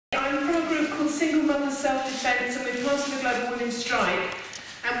single mother self-defence, and we're part of the Global Women's Strike.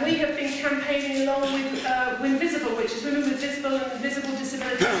 And we have been campaigning along with WinVisible, which is Women with Visible and Invisible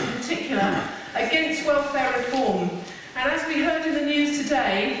Disabilities in particular, against welfare reform. And as we heard in the news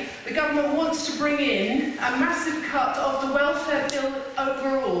today, the government wants to bring in a massive cut of the welfare bill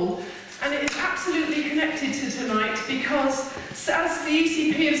overall. And it is absolutely connected to tonight because, as the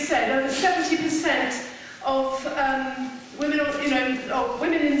ECP have said, over 70% of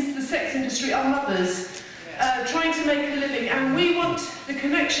women in the sex industry are mothers trying to make a living. And we want the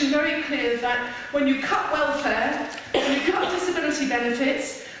connection very clear that when you cut welfare, when you cut disability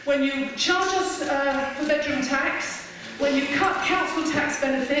benefits, when you charge us for bedroom tax, when you cut council tax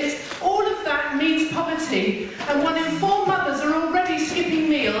benefits, all of that means poverty. And 1 in 4 mothers are already skipping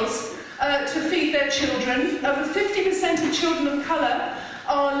meals to feed their children. Over 50% of children of colour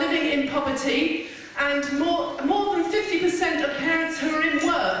are living in poverty, and more than 50% of parents who are in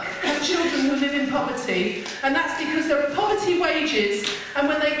work have children who live in poverty. And that's because there are poverty wages, and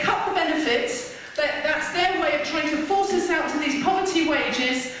when they cut the benefits, that's their way of trying to force us out to these poverty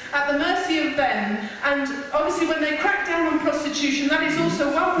wages at the mercy of them. And obviously when they crack down on prostitution, that is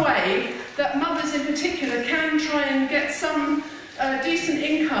also one way that mothers in particular can try and get some decent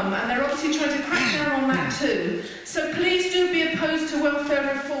income, and they're obviously trying to crack down on that too. So please do be opposed to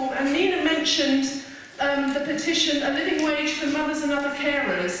welfare reform. And Nina mentioned the petition, A Living Wage for Mothers and Other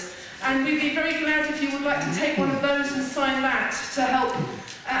Carers, and we'd be very glad if you would like to take one of those and sign that to help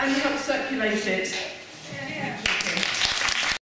circulate it.